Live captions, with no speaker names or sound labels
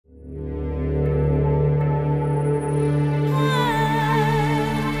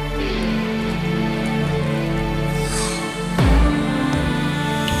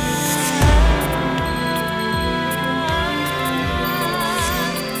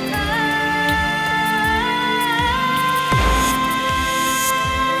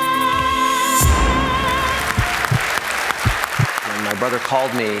brother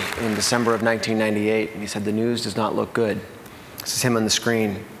called me in December of 1998, and he said, "The news does not look good." This is him on the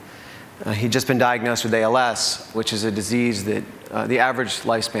screen. He'd just been diagnosed with ALS, which is a disease that the average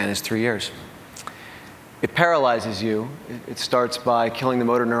lifespan is 3 years. It paralyzes you. It starts by killing the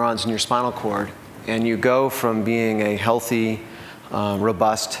motor neurons in your spinal cord, and you go from being a healthy,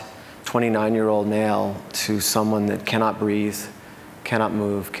 robust 29-year-old male to someone that cannot breathe, cannot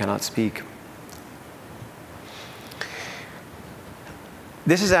move, cannot speak.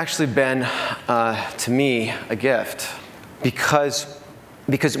 This has actually been, to me, a gift because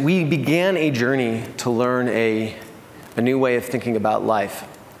we began a journey to learn a new way of thinking about life.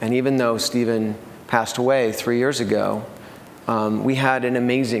 And even though Stephen passed away 3 years ago, we had an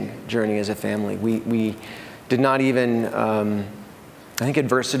amazing journey as a family. We did not even, I think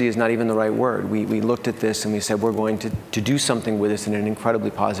adversity is not even the right word. We looked at this and we said, we're going to do something with this in an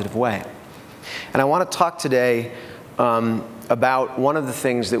incredibly positive way. And I want to talk today about one of the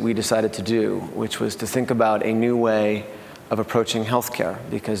things that we decided to do, which was to think about a new way of approaching healthcare,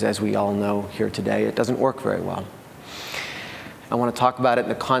 because as we all know here today, it doesn't work very well. I want to talk about it in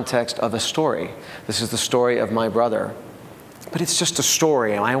the context of a story. This is the story of my brother, but it's just a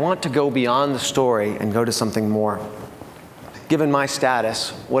story, and I want to go beyond the story and go to something more. Given my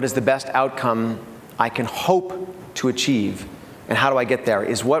status, what is the best outcome I can hope to achieve? And how do I get there?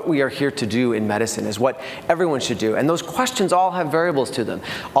 Is what we are here to do in medicine, is what everyone should do. And those questions all have variables to them.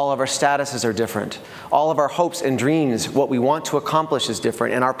 All of our statuses are different. All of our hopes and dreams, what we want to accomplish is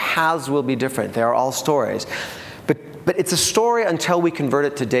different, and our paths will be different. They are all stories. But it's a story until we convert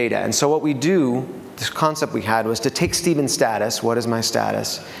it to data. And so what we do, this concept we had, was to take Stephen's status, what is my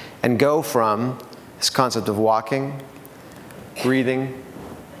status, and go from this concept of walking, breathing,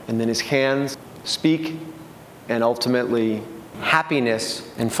 and then his hands, speak, and ultimately happiness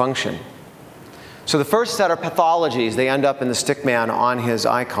and function. So the first set are pathologies. They end up in the stick man on his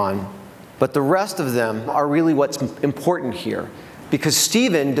icon. But the rest of them are really what's important here. Because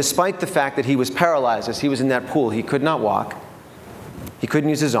Stephen, despite the fact that he was paralyzed as he was in that pool, he could not walk. He couldn't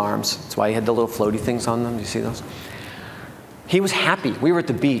use his arms. That's why he had the little floaty things on them. Do you see those? He was happy. We were at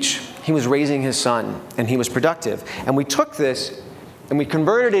the beach. He was raising his son, and he was productive. And we took this, and we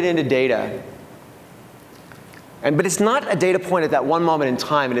converted it into data. But it's not a data point at that one moment in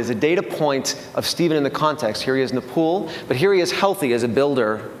time. It is a data point of Stephen in the context. Here he is in the pool, but here he is healthy as a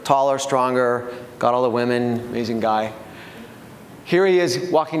builder, taller, stronger, got all the women, amazing guy. Here he is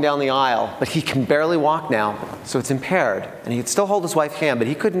walking down the aisle, but he can barely walk now, so it's impaired. And he can still hold his wife's hand, but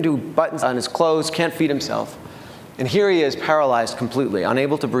he couldn't do buttons on his clothes, can't feed himself. And here he is paralyzed completely,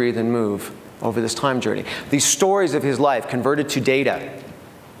 unable to breathe and move over this time journey. These stories of his life converted to data.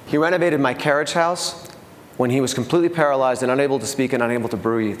 He renovated my carriage house when he was completely paralyzed and unable to speak and unable to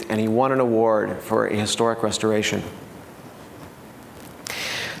breathe, and he won an award for a historic restoration.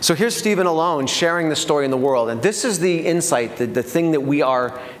 So here's Stephen alone sharing the story in the world, and this is the insight, the thing that we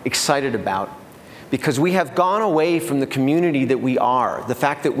are excited about, because we have gone away from the community that we are, the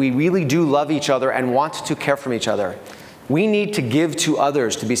fact that we really do love each other and want to care for each other. We need to give to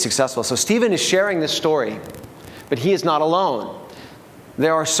others to be successful. So Stephen is sharing this story, but he is not alone.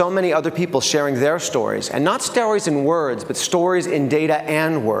 There are so many other people sharing their stories, and not stories in words, but stories in data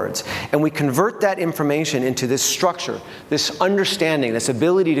and words. And we convert that information into this structure, this understanding, this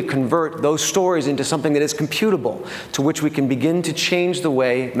ability to convert those stories into something that is computable, to which we can begin to change the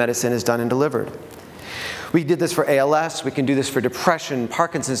way medicine is done and delivered. We did this for ALS, we can do this for depression,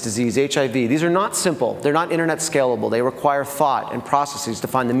 Parkinson's disease, HIV. These are not simple, they're not internet scalable. They require thought and processes to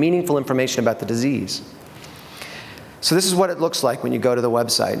find the meaningful information about the disease. So this is what it looks like when you go to the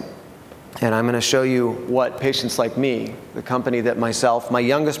website. And I'm going to show you what Patients Like Me, the company that myself, my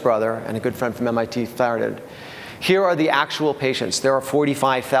youngest brother, and a good friend from MIT started. Here are the actual patients. There are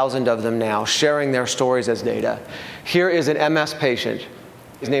 45,000 of them now sharing their stories as data. Here is an MS patient.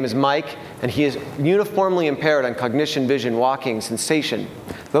 His name is Mike, and he is uniformly impaired on cognition, vision, walking, sensation.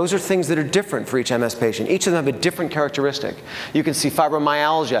 Those are things that are different for each MS patient. Each of them have a different characteristic. You can see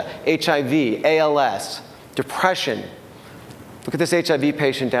fibromyalgia, HIV, ALS, depression. Look at this HIV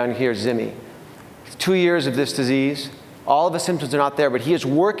patient down here, Zimmy. 2 years of this disease. All of the symptoms are not there, but he is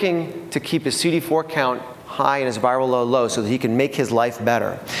working to keep his CD4 count high and his viral load low so that he can make his life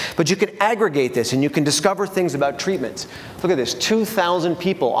better. But you can aggregate this and you can discover things about treatments. Look at this, 2,000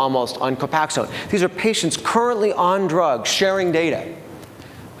 people almost on Copaxone. These are patients currently on drugs sharing data.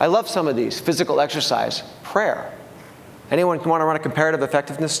 I love some of these. Physical exercise, prayer. Anyone want to run a comparative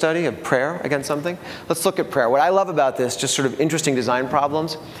effectiveness study of prayer against something? Let's look at prayer. What I love about this, just sort of interesting design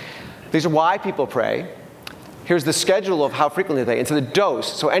problems, these are why people pray. Here's the schedule of how frequently they, and so the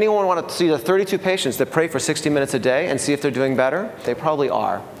dose. So anyone want to see the 32 patients that pray for 60 minutes a day and see if they're doing better? They probably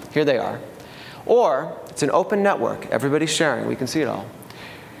are. Here they are. Or it's an open network. Everybody's sharing. We can see it all.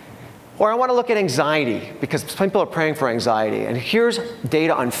 Or I want to look at anxiety, because people are praying for anxiety. And here's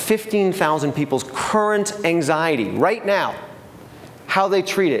data on 15,000 people's current anxiety right now, how they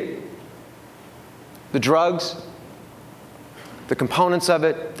treat it. The drugs, the components of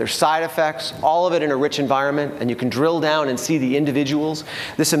it, their side effects, all of it in a rich environment, and you can drill down and see the individuals.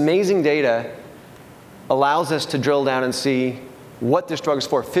 This amazing data allows us to drill down and see what this drug is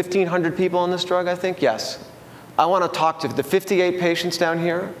for. 1,500 people on this drug, I think? Yes. I want to talk to the 58 patients down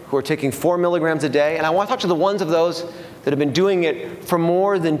here who are taking 4 milligrams a day, and I want to talk to the ones of those that have been doing it for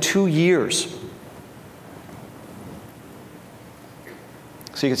more than 2 years.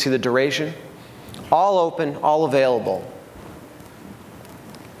 So you can see the duration. All open, all available.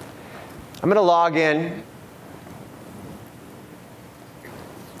 I'm going to log in.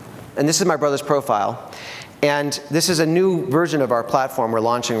 And this is my brother's profile. And this is a new version of our platform we're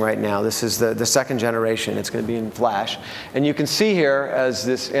launching right now. This is the second generation. It's going to be in Flash. And you can see here, as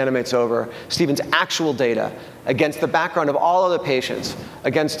this animates over, Stephen's actual data against the background of all other patients,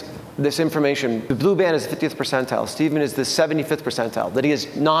 against this information. The blue band is the 50th percentile. Stephen is the 75th percentile, that he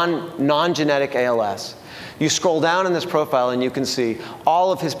has non-genetic ALS. You scroll down in this profile and you can see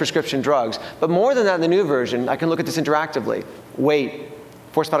all of his prescription drugs. But more than that, in the new version, I can look at this interactively. Weight,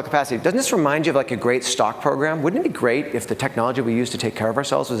 forced vital capacity. Doesn't this remind you of like a great stock program? Wouldn't it be great if the technology we use to take care of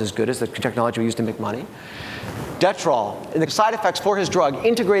ourselves was as good as the technology we use to make money? Detrol, and the side effects for his drug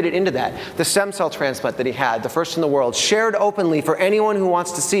integrated into that. The stem cell transplant that he had, the first in the world, shared openly for anyone who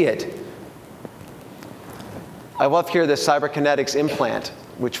wants to see it. I love here the cyberkinetics implant,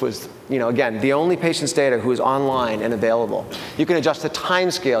 which was, again, the only patient's data who is online and available. You can adjust the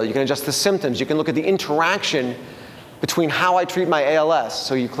time scale, you can adjust the symptoms, you can look at the interaction between how I treat my ALS.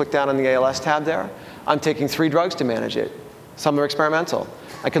 So you click down on the ALS tab there. I'm taking 3 drugs to manage it. Some are experimental.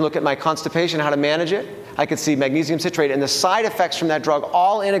 I can look at my constipation, how to manage it. I can see magnesium citrate and the side effects from that drug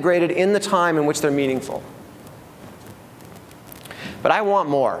all integrated in the time in which they're meaningful. But I want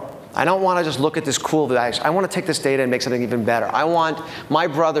more. I don't want to just look at this cool device. I want to take this data and make something even better. I want my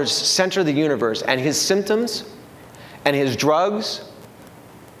brother's center of the universe and his symptoms and his drugs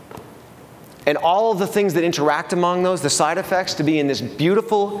and all of the things that interact among those, the side effects, to be in this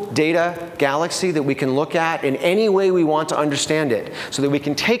beautiful data galaxy that we can look at in any way we want to understand it, so that we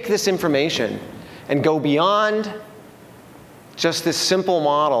can take this information and go beyond just this simple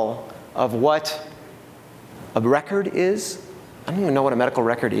model of what a record is. I don't even know what a medical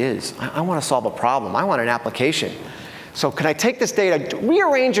record is. I want to solve a problem. I want an application. So can I take this data,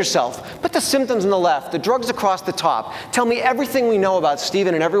 rearrange yourself, put the symptoms on the left, the drugs across the top, tell me everything we know about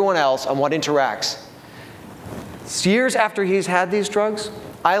Stephen and everyone else on what interacts. Years after he's had these drugs,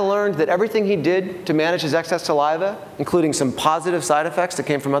 I learned that everything he did to manage his excess saliva, including some positive side effects that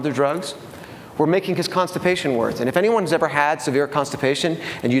came from other drugs, were making his constipation worse. And if anyone's ever had severe constipation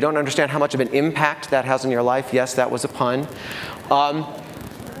and you don't understand how much of an impact that has on your life, yes, that was a pun.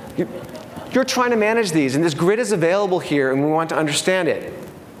 You're trying to manage these, and this grid is available here, and we want to understand it.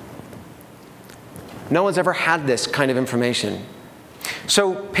 No one's ever had this kind of information.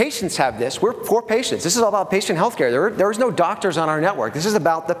 So patients have this. We're for patients. This is all about patient healthcare. There is no doctors on our network. This is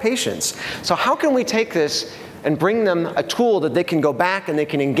about the patients. So how can we take this and bring them a tool that they can go back and they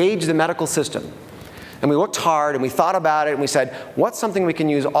can engage the medical system? And we looked hard, and we thought about it, and we said, what's something we can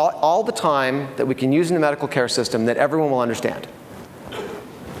use all the time that we can use in the medical care system that everyone will understand?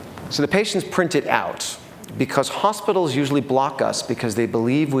 So the patients print it out, because hospitals usually block us because they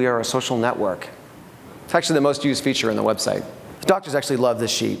believe we are a social network. It's actually the most used feature on the website. The doctors actually love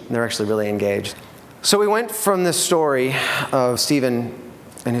this sheet, and they're actually really engaged. So we went from this story of Stephen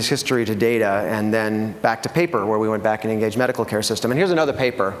and his history to data, and then back to paper, where we went back and engaged medical care system. And here's another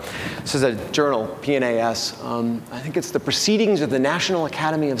paper. This is a journal, PNAS. I think it's the Proceedings of the National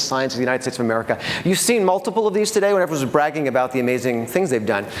Academy of Sciences of the United States of America. You've seen multiple of these today when everyone was bragging about the amazing things they've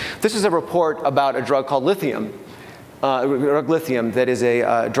done. This is a report about a drug called lithium. Lithium, that is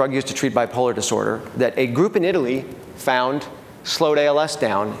a drug used to treat bipolar disorder, that a group in Italy found slowed ALS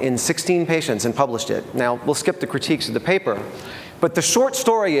down in 16 patients and published it. Now, we'll skip the critiques of the paper. But the short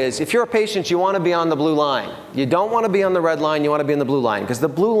story is, if you're a patient, you want to be on the blue line. You don't want to be on the red line, you want to be on the blue line, because the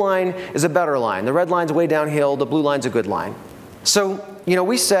blue line is a better line. The red line's way downhill, the blue line's a good line. So,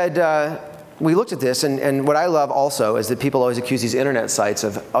 we said, we looked at this, and what I love also is that people always accuse these internet sites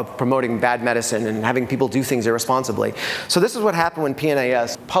of promoting bad medicine and having people do things irresponsibly. So this is what happened when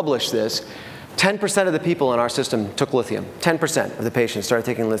PNAS published this. 10% of the people in our system took lithium. 10% of the patients started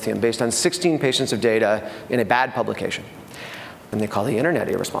taking lithium based on 16 patients of data in a bad publication. And they call the internet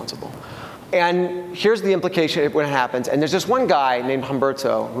irresponsible. And here's the implication when it happens. And there's this one guy named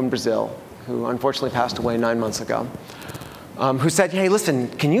Humberto in Brazil, who unfortunately passed away 9 months ago, who said, hey, listen,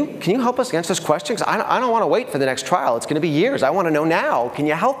 can you help us answer this question? Because I don't want to wait for the next trial. It's going to be years. I want to know now. Can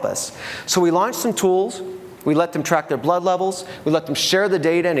you help us? So we launched some tools. We let them track their blood levels. We let them share the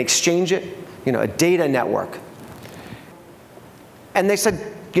data and exchange it, a data network. And they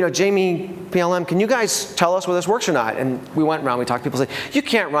said, Jamie, PLM, can you guys tell us whether this works or not? And we went around, we talked to people, said, you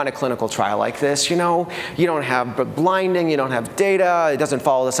can't run a clinical trial like this, you don't have blinding, you don't have data, it doesn't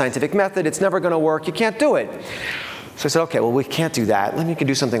follow the scientific method, it's never going to work, you can't do it. So I said, okay, well, we can't do that. Let me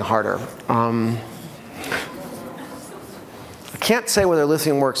do something harder. I can't say whether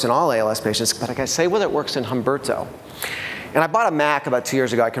lithium works in all ALS patients, but I can say whether it works in Humberto. And I bought a Mac about 2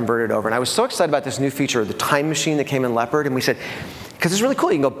 years ago, I converted it over, and I was so excited about this new feature, the time machine that came in Leopard, and we said, because it's really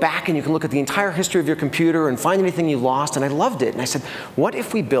cool. You can go back and you can look at the entire history of your computer and find anything you lost, and I loved it. And I said, what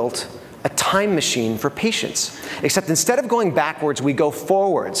if we built a time machine for patients? Except instead of going backwards, we go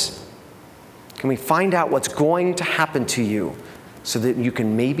forwards. Can we find out what's going to happen to you so that you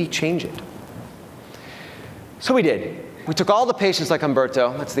can maybe change it? So we did. We took all the patients like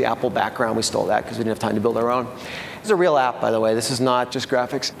Humberto. That's the Apple background. We stole that because we didn't have time to build our own. It's a real app, by the way. This is not just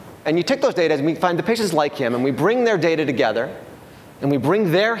graphics. And you take those data, and we find the patients like him, and we bring their data together, and we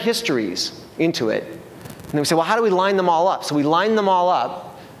bring their histories into it. And then we say, well, how do we line them all up? So we line them all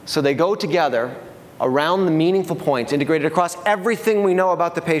up so they go together around the meaningful points, integrated across everything we know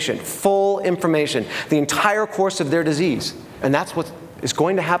about the patient, full information, the entire course of their disease. And that's what is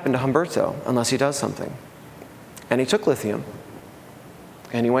going to happen to Humberto unless he does something. And he took lithium,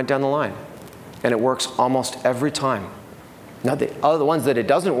 and he went down the line. And it works almost every time. Now, the other ones that it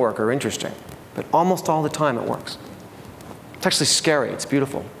doesn't work are interesting, but almost all the time it works. It's actually scary. It's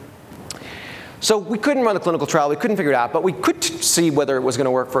beautiful. So we couldn't run the clinical trial. We couldn't figure it out. But we could see whether it was going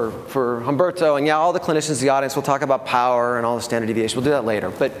to work for Humberto. And yeah, all the clinicians in the audience will talk about power and all the standard deviation. We'll do that later.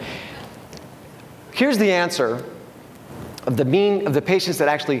 But here's the answer of the patients that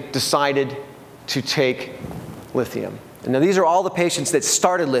actually decided to take lithium. And now these are all the patients that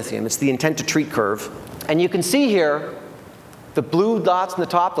started lithium. It's the intent to treat curve. And you can see here the blue dots in the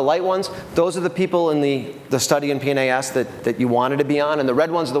top, the light ones, those are the people in the study in PNAS that you wanted to be on, and the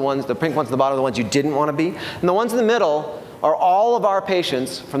red ones are the pink ones at the bottom are the ones you didn't want to be. And the ones in the middle are all of our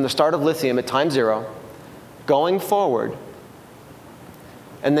patients from the start of lithium at time 0, going forward,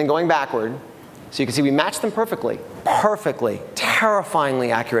 and then going backward. So you can see we matched them perfectly,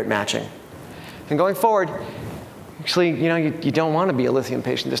 terrifyingly accurate matching. And going forward, actually, you don't want to be a lithium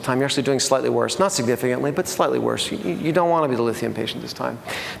patient this time. You're actually doing slightly worse. Not significantly, but slightly worse. You don't want to be the lithium patient this time.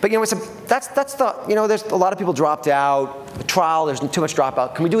 But that's the, there's a lot of people dropped out. The trial, there's too much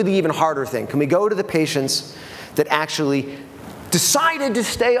dropout. Can we do the even harder thing? Can we go to the patients that actually decided to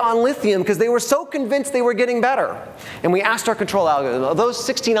stay on lithium because they were so convinced they were getting better? And we asked our control algorithm, of those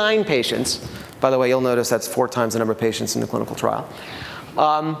 69 patients, by the way, you'll notice that's 4 times the number of patients in the clinical trial.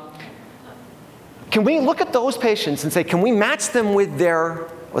 Can we look at those patients and say, can we match them with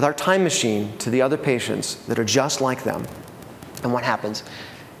our time machine to the other patients that are just like them? And what happens?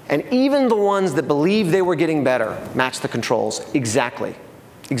 And even the ones that believe they were getting better match the controls exactly.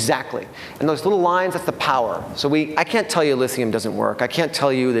 Exactly. And those little lines, that's the power. So I can't tell you lithium doesn't work. I can't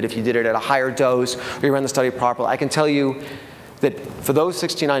tell you that if you did it at a higher dose or you ran the study properly. I can tell you that for those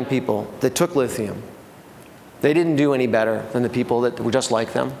 69 people that took lithium, they didn't do any better than the people that were just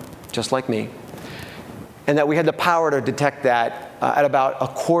like them, just like me. And that we had the power to detect that at about a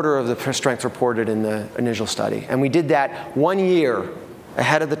quarter of the strength reported in the initial study. And we did that 1 year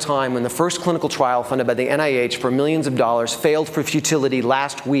ahead of the time when the first clinical trial funded by the NIH for millions of dollars failed for futility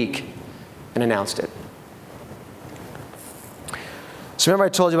last week and announced it. So remember I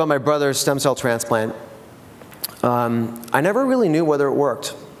told you about my brother's stem cell transplant. I never really knew whether it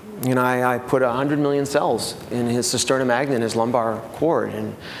worked. I put 100 million cells in his cisterna magna in his lumbar cord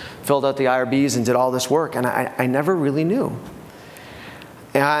and filled out the IRBs and did all this work, and I never really knew.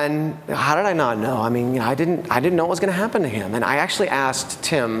 And how did I not know? I mean, I didn't know what was going to happen to him. And I actually asked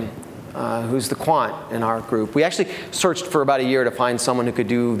Tim, who's the quant in our group. We actually searched for about a year to find someone who could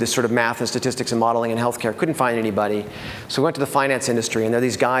do this sort of math and statistics and modeling in healthcare. Couldn't find anybody. So we went to the finance industry, and there are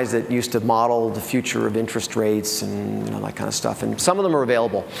these guys that used to model the future of interest rates and that kind of stuff. And some of them are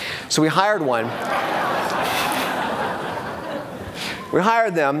available. So we hired one. We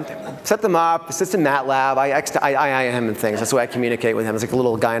hired them, set them up, sits in MATLAB. I IM him things. That's the way I communicate with him. It's like a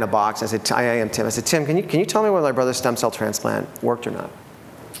little guy in a box. I said, I am Tim. I said, Tim, can you tell me whether my brother's stem cell transplant worked or not?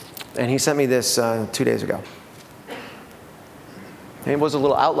 And he sent me this 2 days ago. And it was a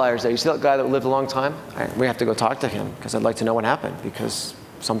little outliers there. You see that guy that lived a long time? We have to go talk to him because I'd like to know what happened because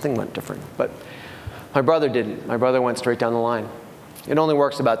something went different. But my brother didn't. My brother went straight down the line. It only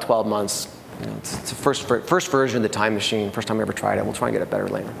works about 12 months. You know, it's the first version of the time machine. First time we ever tried it. We'll try and get it better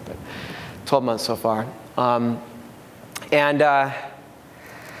later. But 12 months so far.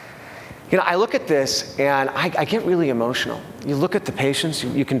 You know, I look at this and I get really emotional. You look at the patients,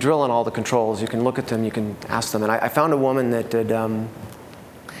 you can drill on all the controls, you can look at them, you can ask them. And I found a woman that did,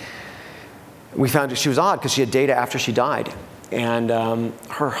 we found she was odd because she had data after she died. And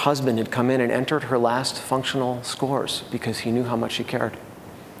her husband had come in and entered her last functional scores because he knew how much she cared.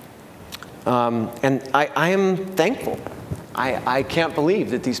 And I am thankful. I can't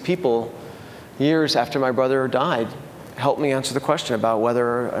believe that these people, years after my brother died, helped me answer the question about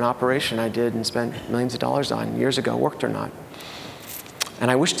whether an operation I did and spent millions of dollars on years ago worked or not. And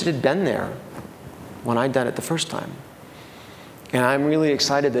I wished it had been there when I'd done it the first time. And I'm really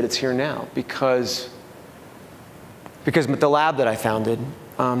excited that it's here now because the lab that I founded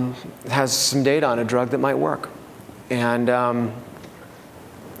has some data on a drug that might work. And I'd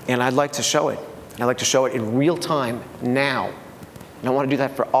like to show it. I'd like to show it in real time now. And I want to do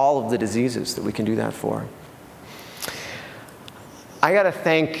that for all of the diseases that we can do that for. I got to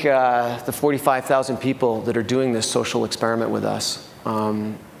thank the 45,000 people that are doing this social experiment with us.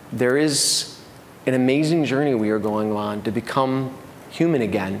 There is an amazing journey we are going on to become human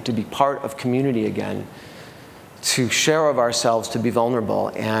again, to be part of community again, to share of ourselves, to be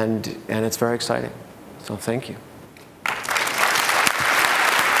vulnerable, and it's very exciting. So thank you.